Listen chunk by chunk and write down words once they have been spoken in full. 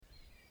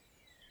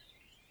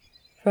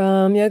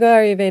From Yoga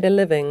Ayurveda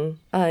Living,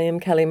 I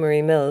am Kelly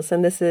Marie Mills,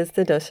 and this is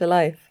The Dosha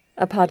Life,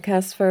 a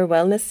podcast for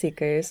wellness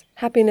seekers,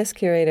 happiness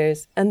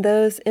curators, and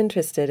those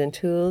interested in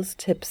tools,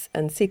 tips,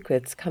 and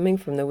secrets coming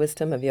from the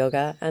wisdom of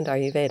yoga and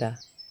Ayurveda.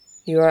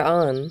 You are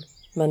on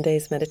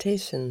Monday's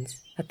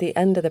Meditations. At the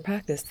end of the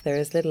practice, there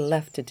is little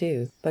left to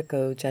do, but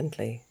go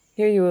gently.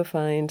 Here you will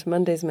find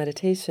Monday's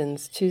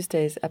Meditations,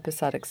 Tuesday's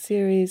episodic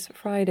series,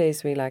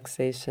 Friday's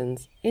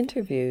relaxations,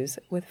 interviews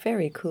with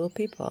very cool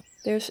people.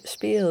 There's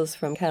spiels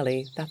from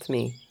Kelly, that's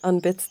me, on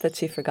bits that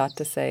she forgot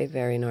to say,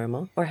 very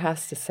normal, or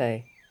has to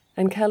say.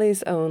 And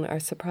Kelly's own are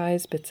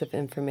surprise bits of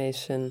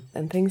information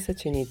and things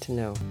that you need to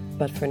know.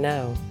 But for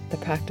now, the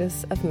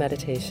practice of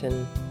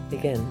meditation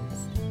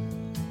begins.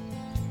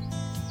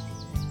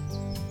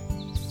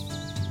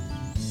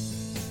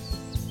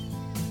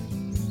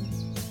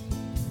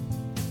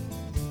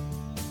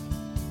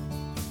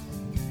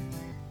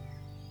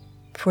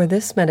 For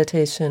this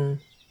meditation,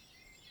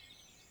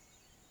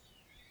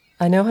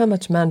 I know how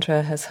much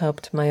mantra has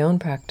helped my own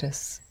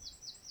practice.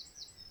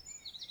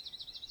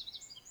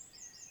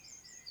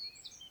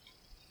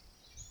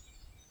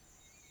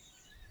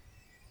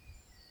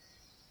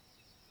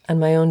 And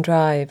my own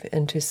drive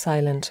into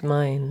silent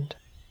mind,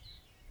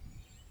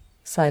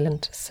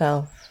 silent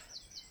self.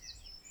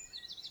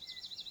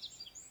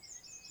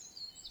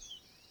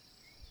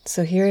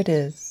 So here it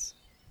is.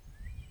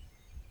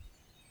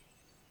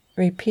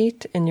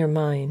 Repeat in your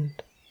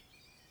mind,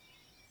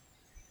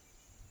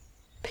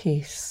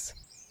 peace.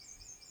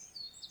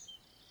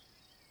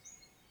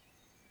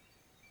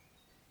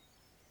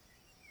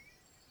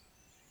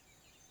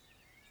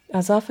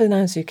 As often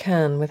as you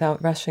can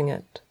without rushing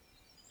it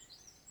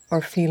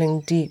or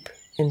feeling deep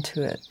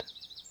into it,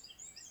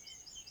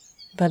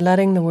 but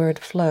letting the word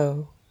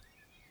flow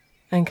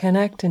and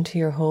connect into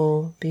your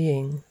whole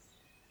being.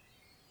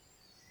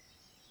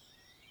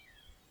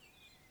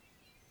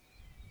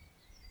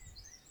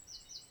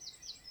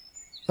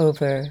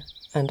 Over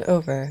and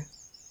over,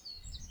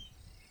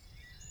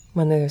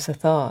 when there's a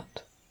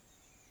thought,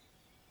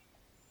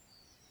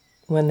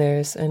 when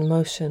there's an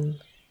emotion,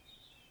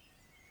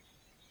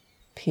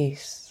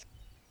 peace.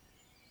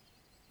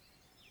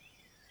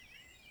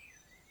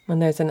 When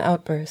there's an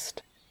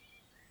outburst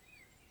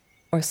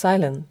or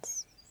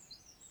silence,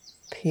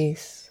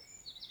 peace.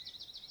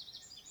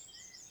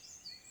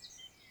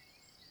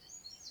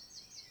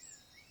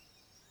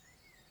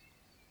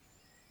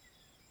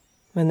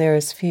 When there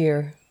is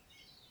fear,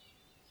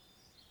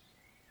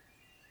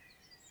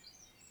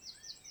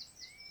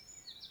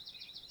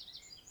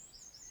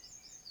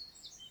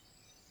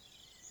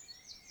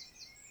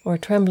 or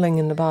trembling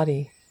in the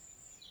body,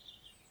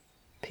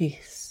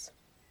 peace.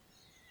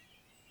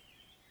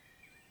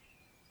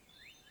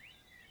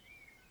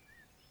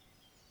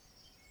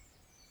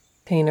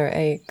 Pain or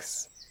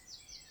aches,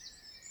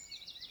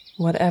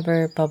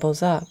 whatever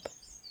bubbles up,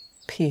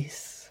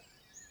 peace.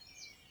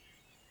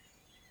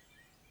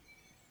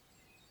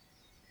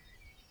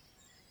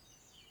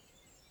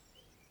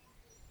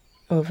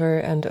 Over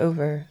and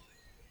over,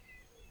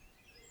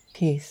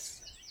 peace.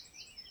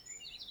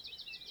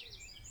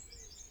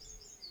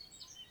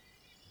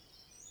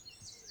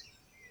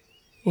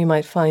 You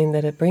might find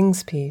that it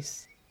brings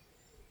peace.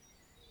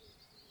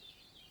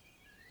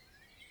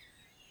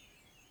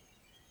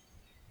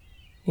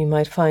 You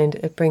might find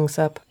it brings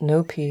up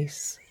no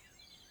peace.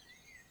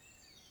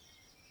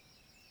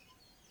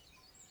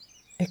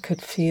 It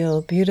could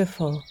feel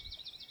beautiful.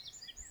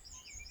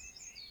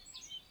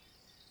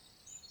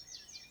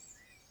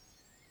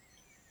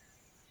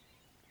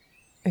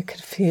 It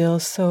could feel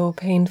so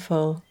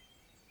painful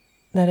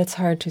that it's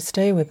hard to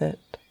stay with it.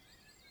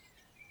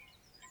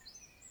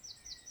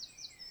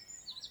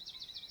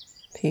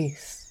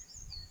 Peace.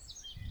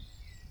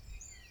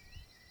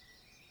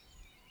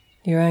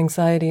 Your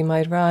anxiety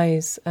might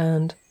rise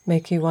and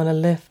make you want to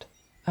lift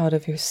out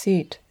of your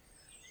seat.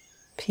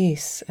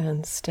 Peace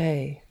and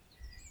stay.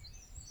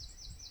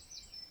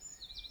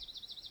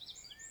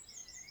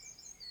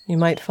 You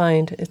might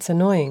find it's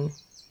annoying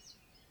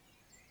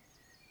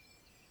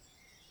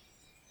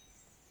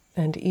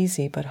and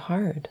easy but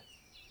hard.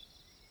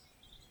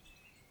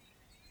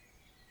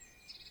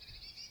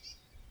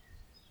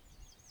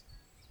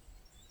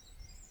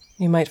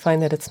 You might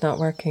find that it's not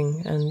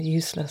working and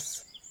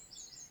useless,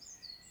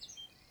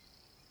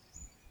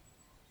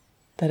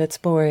 that it's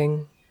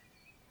boring,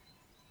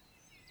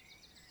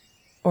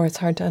 or it's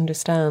hard to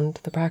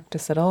understand the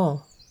practice at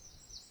all.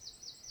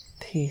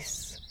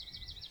 Peace.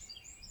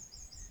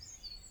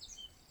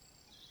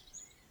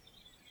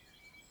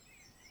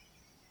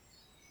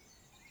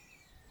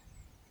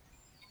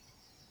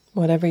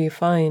 Whatever you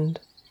find,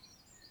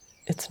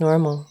 it's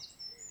normal.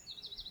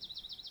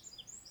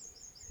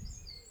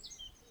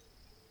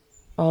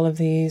 All of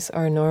these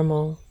are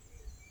normal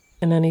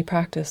in any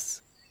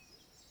practice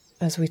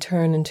as we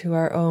turn into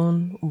our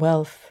own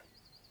wealth,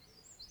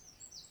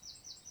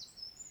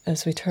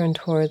 as we turn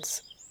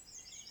towards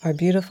our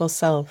beautiful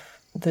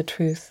self. The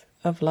truth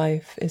of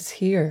life is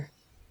here.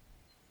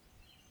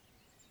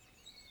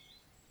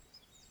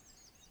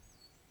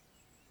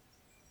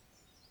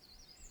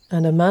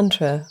 And a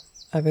mantra,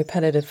 a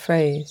repetitive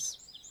phrase,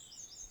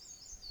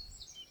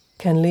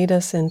 can lead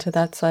us into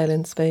that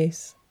silent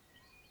space.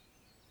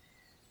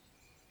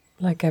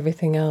 Like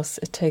everything else,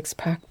 it takes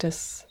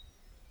practice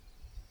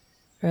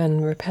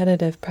and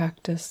repetitive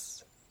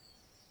practice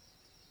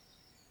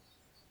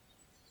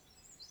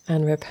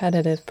and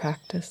repetitive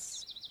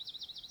practice.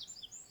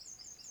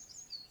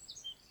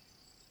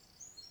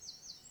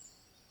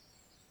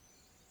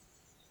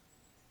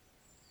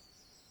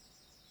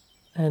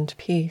 And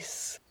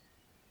peace.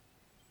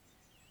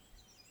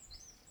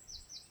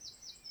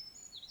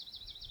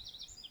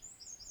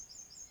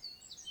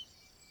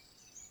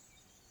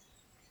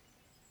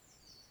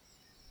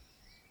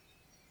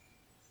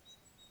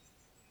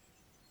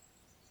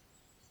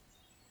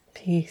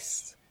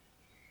 Peace.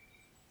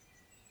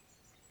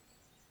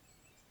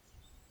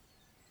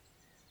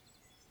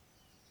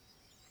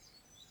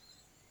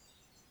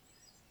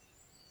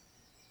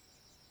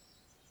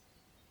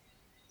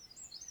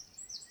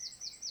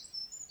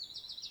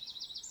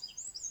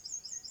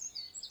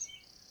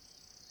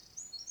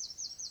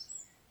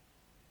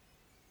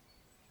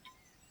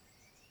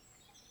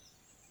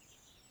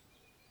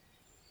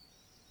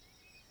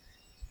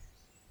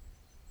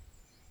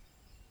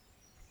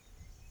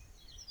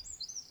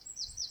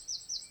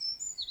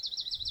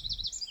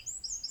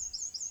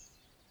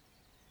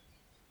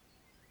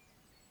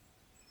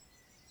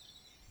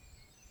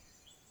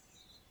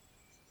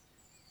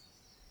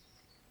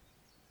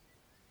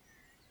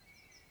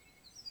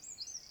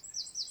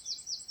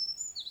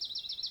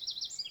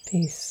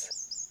 Peace.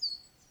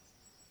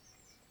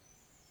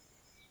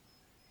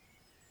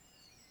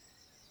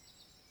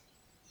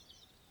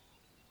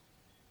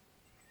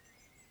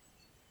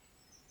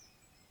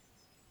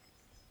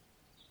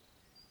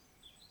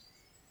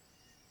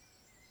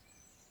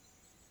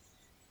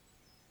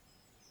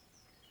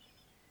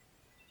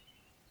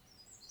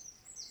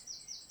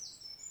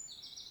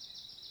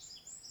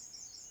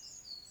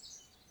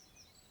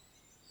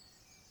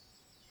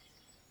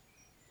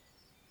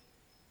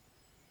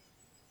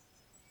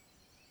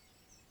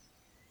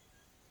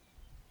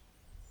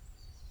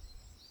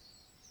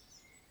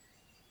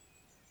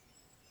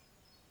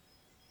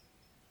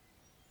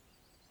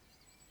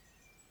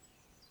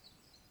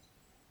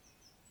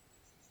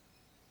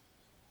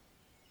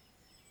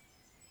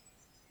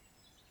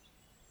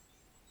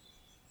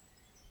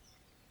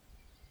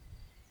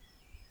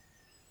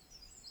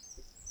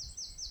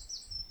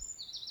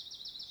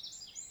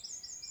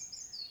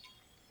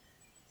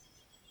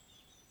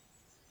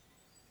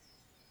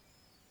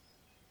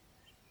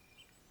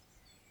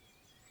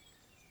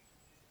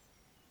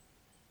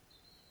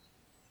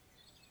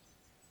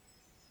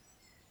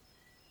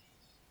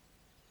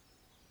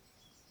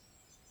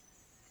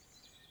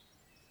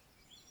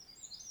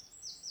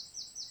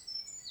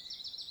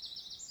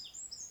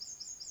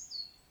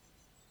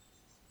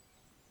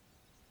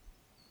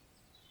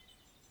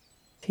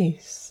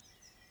 Peace.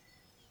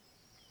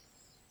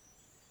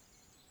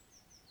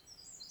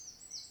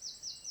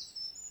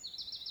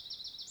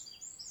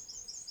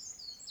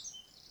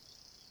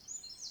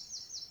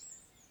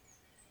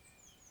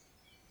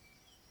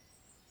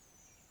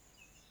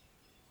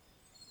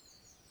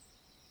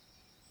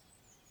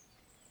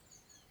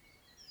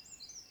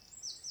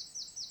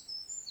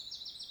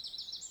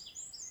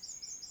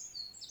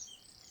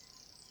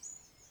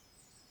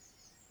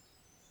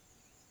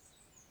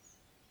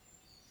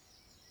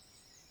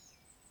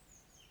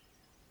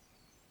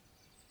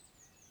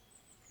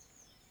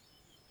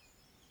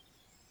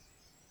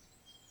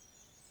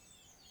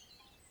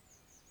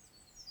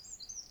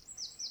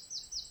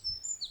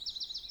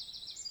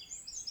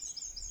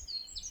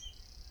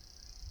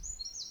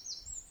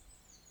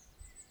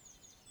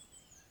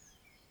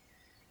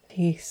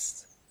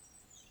 Peace.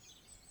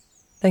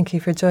 Thank you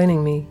for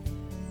joining me.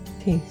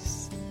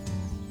 Peace.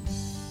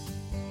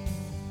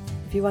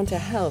 If you want to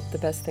help, the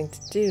best thing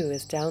to do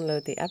is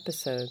download the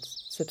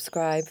episodes.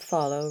 Subscribe,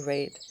 follow,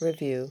 rate,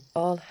 review.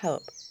 All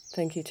help.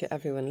 Thank you to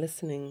everyone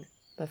listening.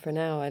 But for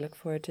now, I look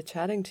forward to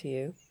chatting to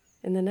you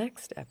in the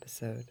next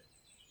episode.